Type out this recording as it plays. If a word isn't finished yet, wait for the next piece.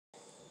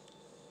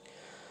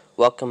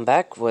Welcome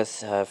back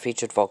with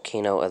featured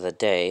volcano of the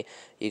day.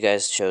 You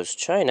guys chose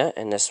China,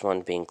 and this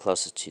one being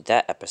closest to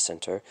that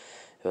epicenter,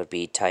 it would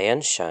be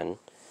Tianshan.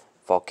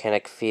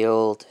 Volcanic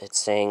field, it's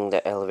saying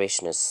the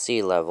elevation is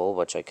sea level,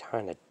 which I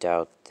kind of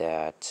doubt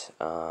that.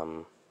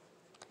 But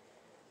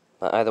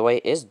either way,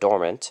 it is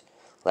dormant.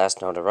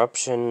 Last known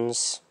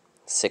eruptions,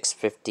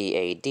 650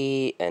 AD,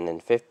 and then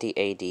 50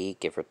 AD,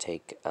 give or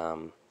take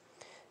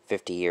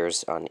 50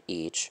 years on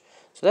each.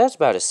 So that's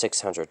about a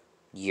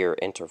 600-year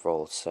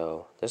interval,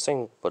 so this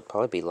thing would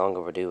probably be long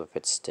overdue if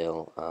it's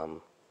still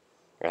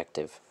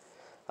active.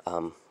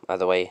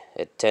 Either way,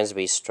 it tends to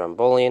be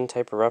Strombolian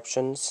type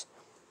eruptions.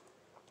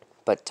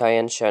 But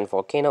Tianshan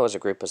Volcano is a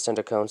group of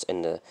cinder cones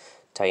in the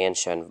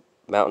Tianshan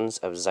Mountains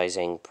of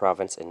Zhejiang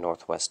Province in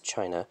northwest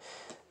China.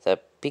 The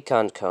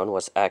Pecan cone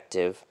was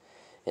active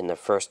in the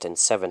 1st and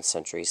 7th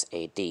centuries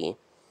AD.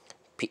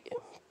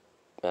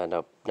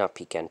 No, not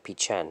Pecan,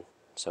 Pichan.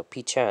 So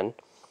Pichan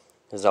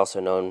is also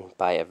known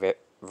by a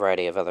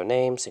variety of other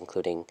names,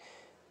 including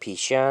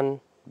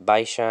Pishan,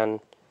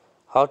 Baishan,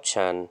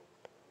 Haochan,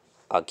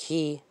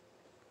 Aghi,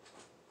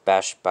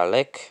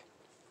 Bashbalik,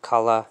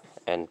 Kala,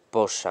 and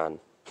Boshan.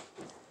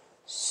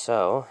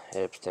 So,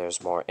 if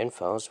there's more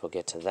infos, we'll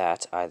get to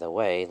that. Either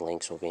way,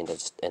 links will be in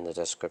the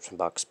description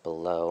box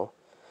below.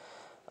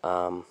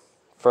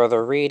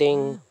 Further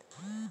reading,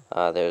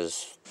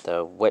 there's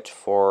the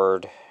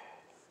Whitford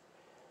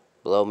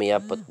blow me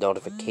up with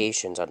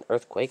notifications on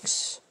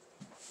earthquakes.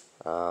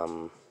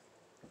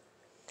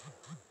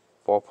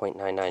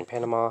 4.99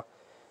 Panama.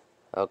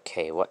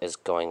 Okay, what is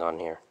going on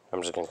here?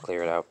 I'm just going to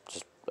clear it out.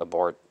 Just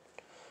abort.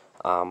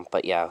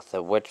 But yeah,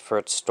 the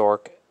Whitford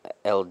Stork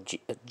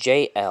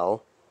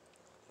JL,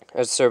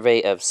 a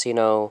survey of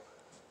Cenozoic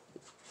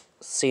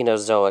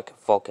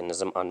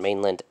volcanism on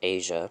mainland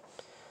Asia.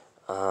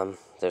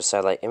 There's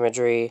satellite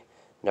imagery,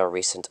 no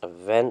recent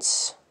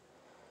events.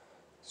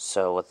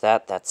 So with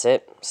that, that's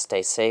it.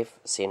 Stay safe.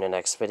 See you in the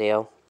next video.